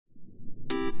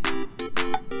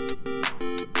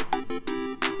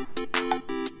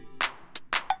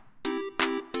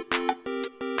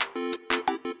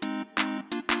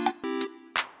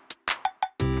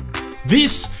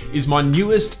This is my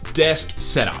newest desk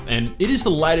setup, and it is the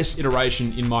latest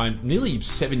iteration in my nearly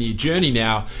 7-year journey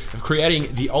now of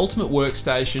creating the ultimate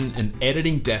workstation and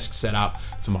editing desk setup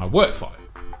for my workflow.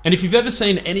 And if you've ever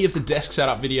seen any of the desk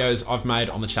setup videos I've made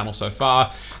on the channel so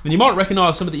far, then you might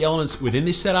recognize some of the elements within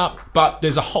this setup, but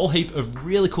there's a whole heap of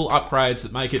really cool upgrades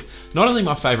that make it not only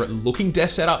my favorite looking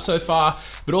desk setup so far,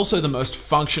 but also the most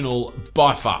functional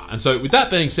by far. And so with that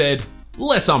being said,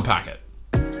 let's unpack it.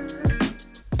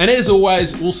 And as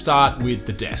always, we'll start with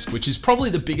the desk, which is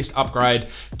probably the biggest upgrade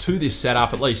to this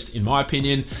setup, at least in my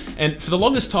opinion. And for the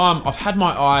longest time, I've had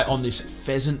my eye on this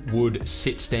pheasant wood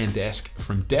sit-stand desk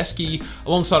from Desky,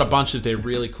 alongside a bunch of their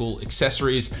really cool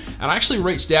accessories. And I actually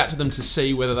reached out to them to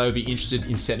see whether they would be interested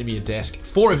in sending me a desk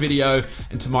for a video,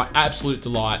 and to my absolute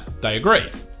delight, they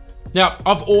agreed. Now,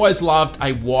 I've always loved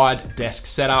a wide desk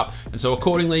setup, and so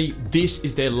accordingly, this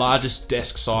is their largest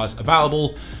desk size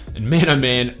available. And man, oh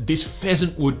man, this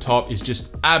pheasant wood top is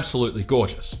just absolutely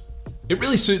gorgeous. It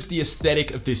really suits the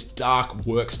aesthetic of this dark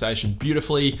workstation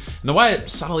beautifully, and the way it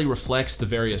subtly reflects the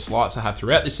various lights I have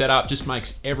throughout this setup just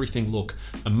makes everything look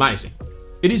amazing.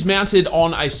 It is mounted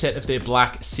on a set of their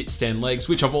black sit-stand legs,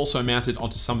 which I've also mounted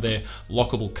onto some of their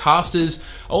lockable casters.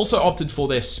 I also opted for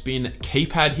their spin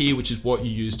keypad here, which is what you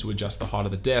use to adjust the height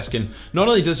of the desk. And not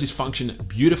only does this function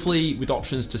beautifully with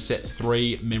options to set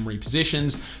 3 memory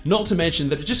positions, not to mention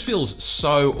that it just feels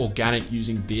so organic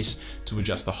using this to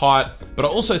adjust the height, but I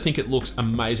also think it looks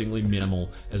amazingly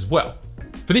minimal as well.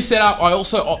 For this setup, I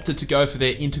also opted to go for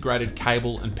their integrated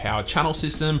cable and power channel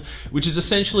system, which is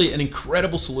essentially an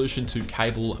incredible solution to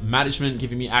cable management,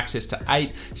 giving me access to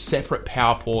 8 separate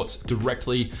power ports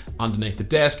directly underneath the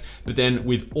desk, but then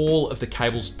with all of the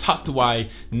cables tucked away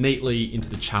neatly into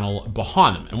the channel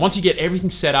behind them. And once you get everything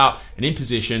set up and in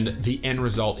position, the end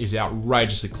result is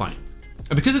outrageously clean.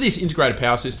 And because of this integrated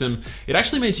power system, it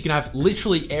actually means you can have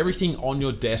literally everything on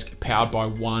your desk powered by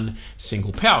one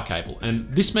single power cable.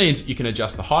 And this means you can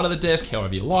adjust the height of the desk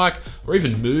however you like, or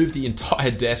even move the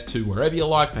entire desk to wherever you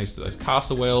like thanks to those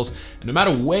caster wheels. And no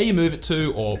matter where you move it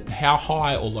to or how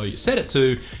high or low you set it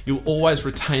to, you'll always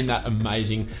retain that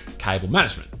amazing cable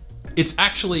management. It's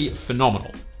actually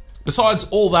phenomenal. Besides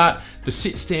all that, the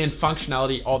sit-stand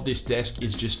functionality of this desk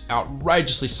is just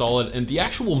outrageously solid, and the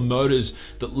actual motors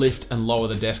that lift and lower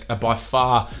the desk are by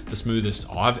far the smoothest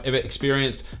I've ever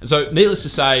experienced. And so needless to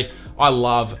say, I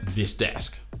love this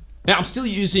desk. Now, I'm still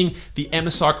using the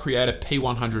MSI Creator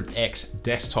P100X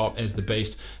desktop as the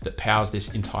beast that powers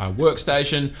this entire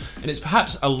workstation, and it's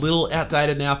perhaps a little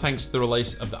outdated now thanks to the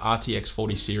release of the RTX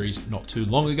 40 series not too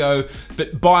long ago,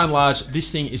 but by and large,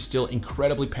 this thing is still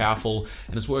incredibly powerful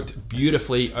and has worked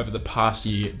beautifully over the past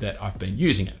year that I've been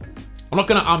using it. I'm not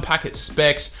going to unpack its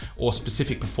specs or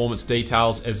specific performance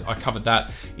details, as I covered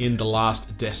that in the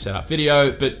last desk setup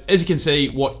video, but as you can see,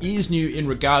 what is new in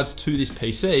regards to this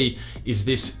PC is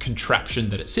this contraption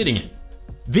that it's sitting in.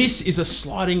 This is a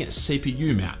sliding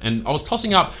CPU mount, and I was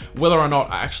tossing up whether or not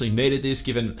I actually needed this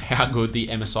given how good the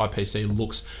MSI PC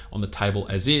looks on the table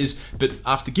as is, but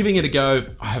after giving it a go,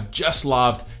 I have just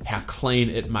loved how clean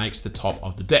it makes the top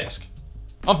of the desk.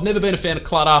 I've never been a fan of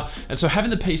clutter, and so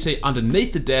having the PC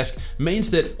underneath the desk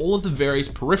means that all of the various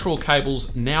peripheral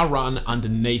cables now run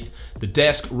underneath the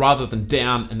desk rather than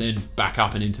down and then back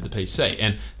up and into the PC.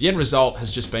 And the end result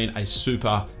has just been a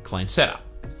super clean setup.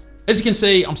 As you can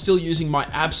see, I'm still using my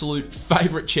absolute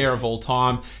favorite chair of all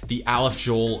time, the Aleph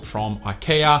Joule from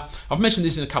IKEA. I've mentioned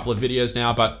this in a couple of videos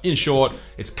now, but in short,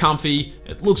 it's comfy,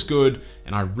 it looks good,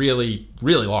 and I really,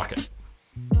 really like it.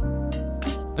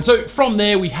 And so from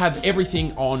there, we have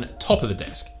everything on top of the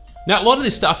desk. Now, a lot of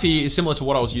this stuff here is similar to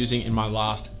what I was using in my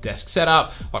last desk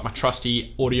setup, like my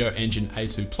trusty Audio Engine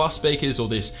A2 Plus speakers or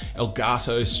this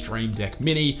Elgato Stream Deck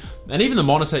Mini. And even the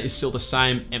monitor is still the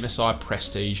same MSI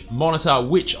Prestige monitor,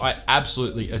 which I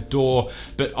absolutely adore.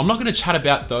 But I'm not going to chat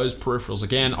about those peripherals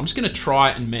again. I'm just going to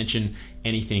try and mention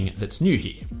anything that's new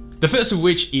here. The first of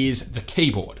which is the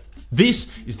keyboard.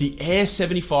 This is the Air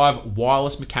 75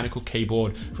 wireless mechanical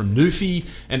keyboard from Newfie,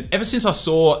 and ever since I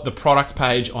saw the product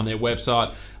page on their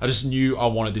website, I just knew I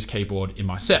wanted this keyboard in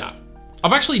my setup.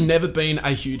 I've actually never been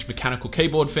a huge mechanical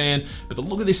keyboard fan, but the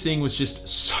look of this thing was just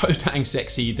so dang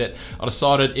sexy that I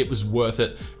decided it was worth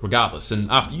it regardless.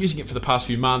 And after using it for the past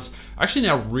few months, I actually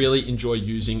now really enjoy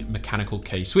using mechanical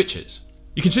key switches.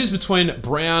 You can choose between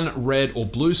brown, red, or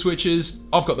blue switches.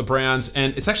 I've got the browns,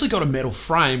 and it's actually got a metal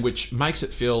frame, which makes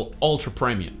it feel ultra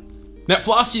premium. Now,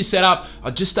 for last year's setup,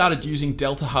 I just started using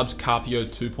Deltahub's Carpio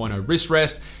 2.0 wrist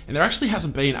rest, and there actually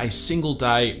hasn't been a single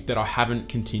day that I haven't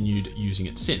continued using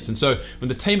it since. And so when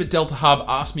the team at Deltahub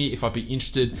asked me if I'd be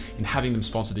interested in having them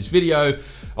sponsor this video,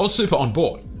 I was super on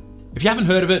board. If you haven't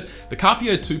heard of it, the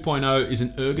Carpio 2.0 is an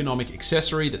ergonomic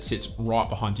accessory that sits right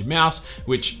behind your mouse,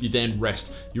 which you then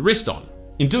rest your wrist on.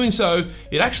 In doing so,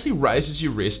 it actually raises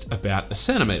your wrist about 1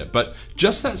 centimeter, but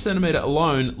just that centimeter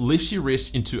alone lifts your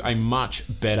wrist into a much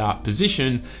better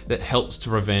position that helps to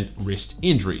prevent wrist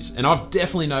injuries. And I've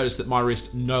definitely noticed that my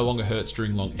wrist no longer hurts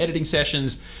during long editing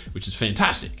sessions, which is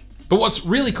fantastic. But what's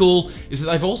really cool is that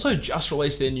they've also just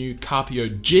released their new Carpio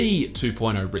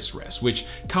G2.0 wrist rest, which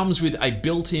comes with a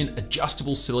built-in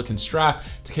adjustable silicone strap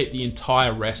to keep the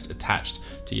entire rest attached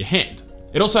to your hand.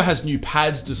 It also has new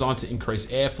pads designed to increase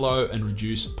airflow and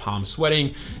reduce palm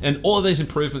sweating, and all of these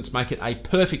improvements make it a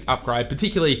perfect upgrade,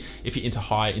 particularly if you're into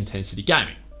high intensity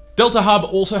gaming. Deltahub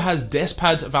also has desk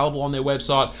pads available on their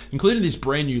website, including this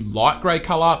brand new light grey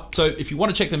color. So if you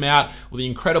want to check them out with the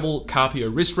incredible Carpio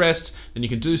wrist rests, then you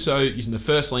can do so using the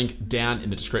first link down in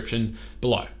the description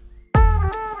below.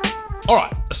 All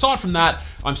right, aside from that,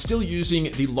 I'm still using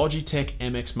the Logitech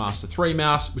MX Master 3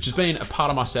 mouse, which has been a part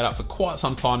of my setup for quite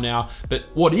some time now. But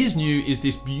what is new is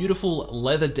this beautiful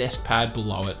leather desk pad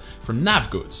below it from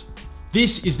NavGoods.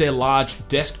 This is their large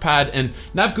desk pad, and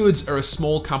NavGoods are a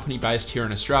small company based here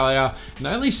in Australia, and they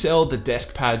only sell the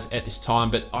desk pads at this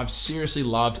time, but I've seriously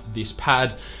loved this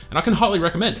pad, and I can highly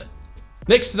recommend it.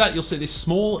 Next to that, you'll see this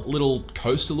small little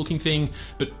coaster looking thing,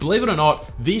 but believe it or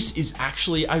not, this is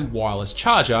actually a wireless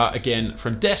charger, again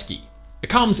from Desky. It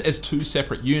comes as 2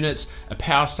 separate units, a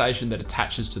power station that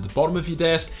attaches to the bottom of your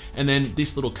desk, and then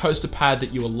this little coaster pad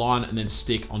that you align and then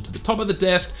stick onto the top of the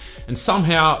desk, and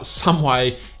somehow, some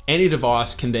way, any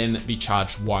device can then be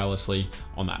charged wirelessly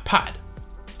on that pad.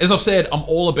 As I've said, I'm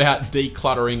all about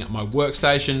decluttering my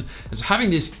workstation, and so having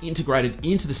this integrated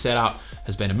into the setup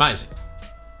has been amazing.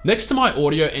 Next to my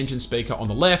audio engine speaker on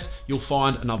the left, you'll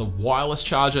find another wireless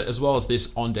charger as well as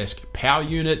this on-desk power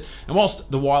unit. And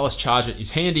whilst the wireless charger is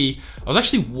handy, I was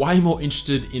actually way more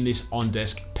interested in this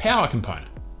on-desk power component.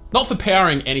 Not for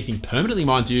powering anything permanently,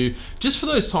 mind you, just for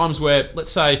those times where,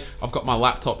 let's say, I've got my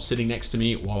laptop sitting next to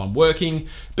me while I'm working,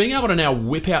 being able to now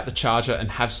whip out the charger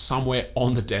and have somewhere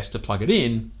on the desk to plug it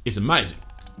in is amazing.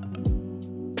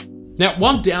 Now,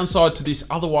 one downside to this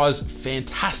otherwise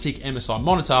fantastic MSI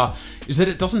monitor is that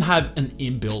it doesn't have an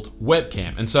inbuilt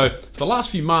webcam. And so for the last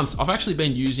few months, I've actually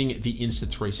been using the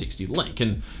Insta360 Link,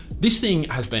 and this thing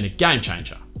has been a game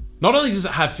changer. Not only does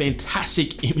it have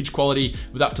fantastic image quality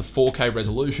with up to 4K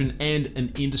resolution and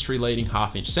an industry-leading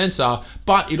 1/2-inch sensor,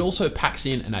 but it also packs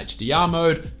in an HDR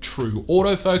mode, true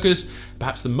autofocus,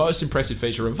 perhaps the most impressive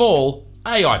feature of all,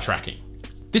 AI tracking.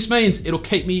 This means it'll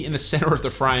keep me in the center of the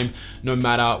frame no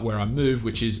matter where I move,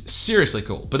 which is seriously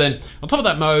cool. But then on top of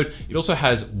that mode, it also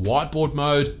has whiteboard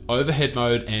mode, overhead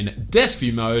mode, and desk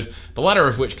view mode, the latter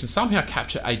of which can somehow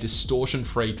capture a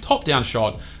distortion-free top-down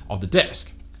shot of the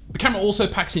desk. The camera also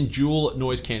packs in dual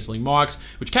noise-cancelling mics,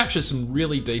 which captures some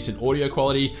really decent audio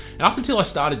quality. And up until I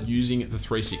started using the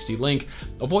 360 Link,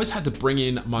 I've always had to bring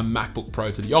in my MacBook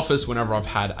Pro to the office whenever I've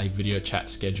had a video chat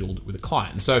scheduled with a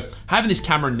client. And so having this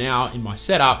camera now in my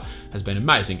setup has been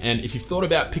amazing. And if you've thought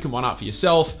about picking one up for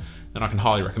yourself, then I can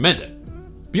highly recommend it.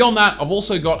 Beyond that, I've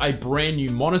also got a brand new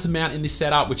monitor mount in this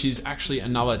setup, which is actually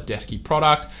another Desky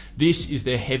product. This is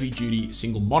their heavy duty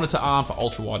single monitor arm for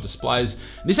ultra wide displays.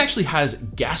 And this actually has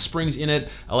gas springs in it,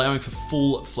 allowing for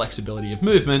full flexibility of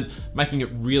movement, making it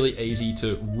really easy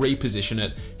to reposition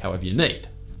it however you need.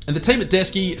 And the team at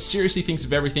Desky seriously thinks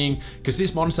of everything, because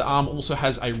this monitor arm also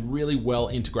has a really well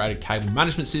integrated cable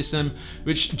management system,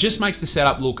 which just makes the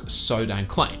setup look so dang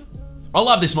clean. I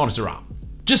love this monitor arm.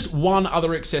 Just one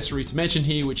other accessory to mention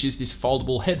here, which is this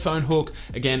foldable headphone hook.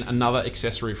 Again, another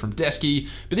accessory from Desky,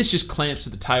 but this just clamps to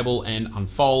the table and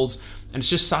unfolds. And it's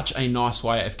just such a nice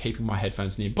way of keeping my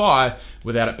headphones nearby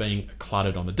without it being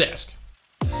cluttered on the desk.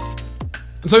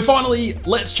 And so finally,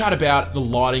 let's chat about the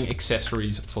lighting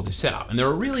accessories for this setup. And there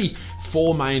are really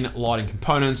 4 main lighting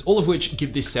components, all of which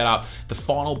give this setup the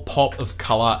final pop of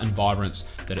color and vibrance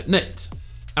that it needs.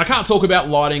 And I can't talk about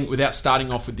lighting without starting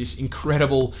off with this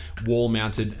incredible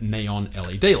wall-mounted neon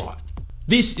LED light.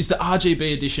 This is the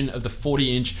RGB edition of the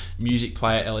 40-inch music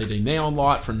player LED neon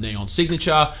light from Neon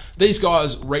Signature. These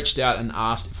guys reached out and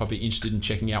asked if I'd be interested in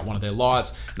checking out one of their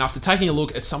lights, and after taking a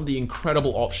look at some of the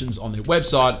incredible options on their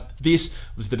website, this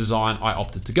was the design I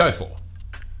opted to go for.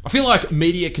 I feel like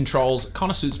media controls kind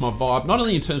of suits my vibe, not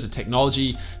only in terms of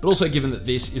technology, but also given that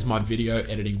this is my video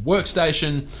editing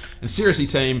workstation. And seriously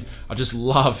team, I just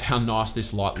love how nice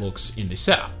this light looks in this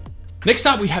setup. Next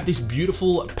up, we have this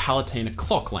beautiful Palatina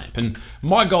clock lamp, and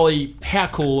my golly, how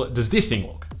cool does this thing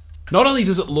look? Not only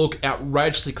does it look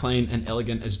outrageously clean and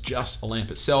elegant as just a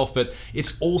lamp itself, but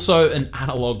it's also an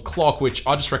analog clock, which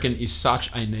I just reckon is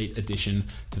such a neat addition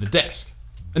to the desk.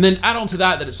 And then add on to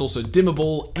that it's also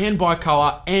dimmable and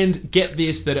bi-color, and get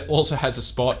this, that it also has a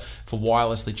spot for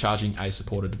wirelessly charging a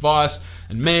supported device.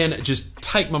 And man, just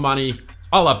take my money.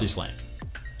 I love this lamp.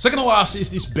 Second to last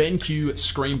is this BenQ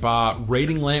ScreenBar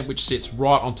reading lamp, which sits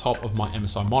right on top of my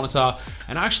MSI monitor.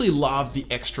 And I actually love the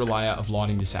extra layer of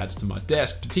lighting this adds to my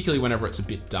desk, particularly whenever it's a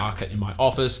bit darker in my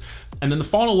office. And then the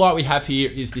final light we have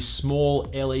here is this small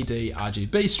LED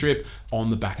RGB strip on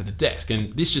the back of the desk.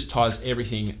 And this just ties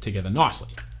everything together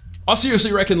nicely. I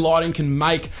seriously reckon lighting can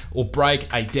make or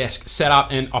break a desk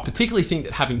setup, and I particularly think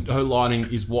that having no lighting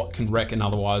is what can wreck an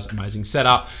otherwise amazing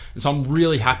setup. And so I'm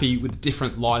really happy with the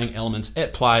different lighting elements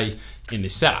at play in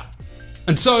this setup.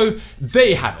 And so there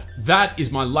you have it. That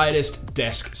is my latest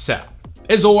desk setup.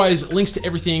 As always, links to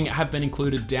everything have been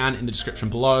included down in the description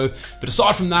below. But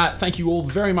aside from that, thank you all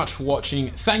very much for watching.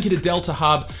 Thank you to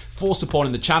Deltahub for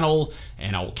supporting the channel,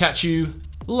 and I will catch you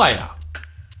later.